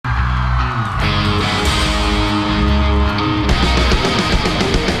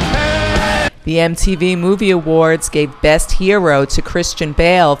The MTV Movie Awards gave Best Hero to Christian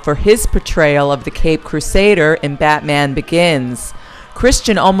Bale for his portrayal of the Caped Crusader in Batman Begins.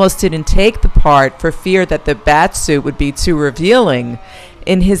 Christian almost didn't take the part for fear that the batsuit would be too revealing.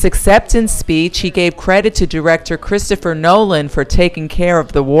 In his acceptance speech, he gave credit to director Christopher Nolan for taking care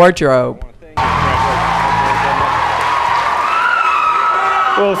of the wardrobe.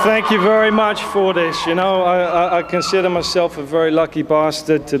 Well, thank you very much for this. You know, I consider myself a very lucky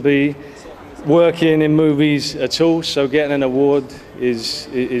bastard to be working in movies at all, so getting an award is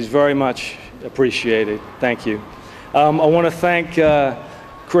very much appreciated. Thank you. I want to thank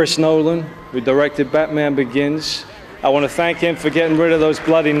Chris Nolan, who directed Batman Begins. I want to thank him for getting rid of those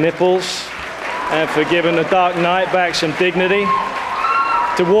bloody nipples and for giving The Dark Knight back some dignity.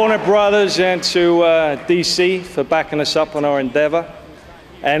 To Warner Brothers and to DC for backing us up on our endeavor.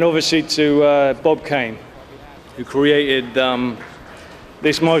 And obviously to Bob Kane, who created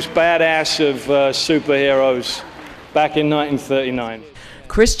this most badass of superheroes back in 1939.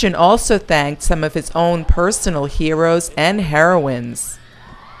 Christian also thanked some of his own personal heroes and heroines.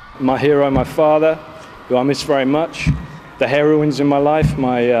 My hero, my father, who I miss very much. The heroines in my life,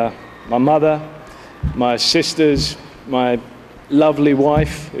 my mother, my sisters, my lovely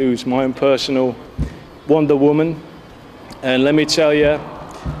wife, who's my own personal Wonder Woman. And let me tell you,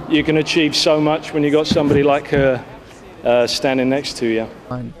 you can achieve so much when you got somebody like her standing next to you.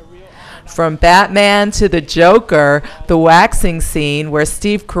 From Batman to the Joker, the waxing scene where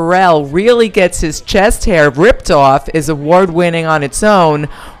Steve Carell really gets his chest hair ripped off is award-winning on its own,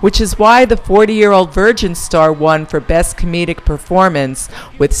 which is why the 40-year-old Virgin star won for Best Comedic Performance,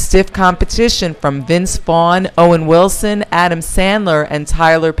 with stiff competition from Vince Vaughn, Owen Wilson, Adam Sandler, and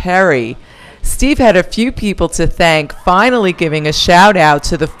Tyler Perry. Steve had a few people to thank, finally giving a shout-out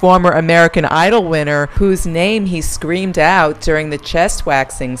to the former American Idol winner, whose name he screamed out during the chest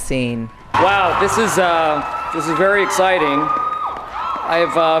waxing scene. Wow, this is very exciting. I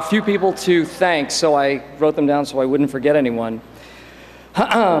have a few people to thank, so I wrote them down so I wouldn't forget anyone.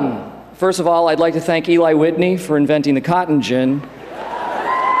 First of all, I'd like to thank Eli Whitney for inventing the cotton gin.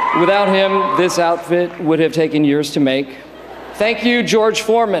 Without him, this outfit would have taken years to make. Thank you, George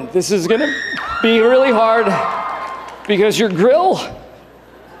Foreman. This is gonna be really hard because your grill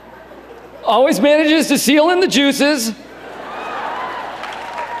always manages to seal in the juices.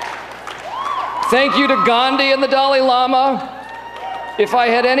 Thank you to Gandhi and the Dalai Lama. If I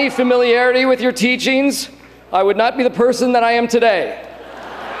had any familiarity with your teachings, I would not be the person that I am today.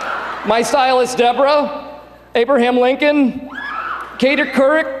 My stylist, Deborah, Abraham Lincoln, Kater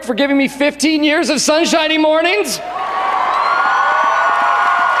Couric for giving me 15 years of sunshiny mornings.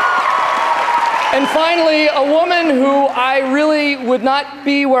 And finally, a woman who I really would not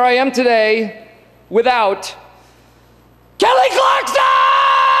be where I am today without Kelly Clarkson!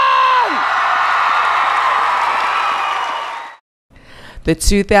 The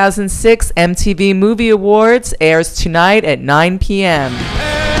 2006 MTV Movie Awards airs tonight at 9 p.m.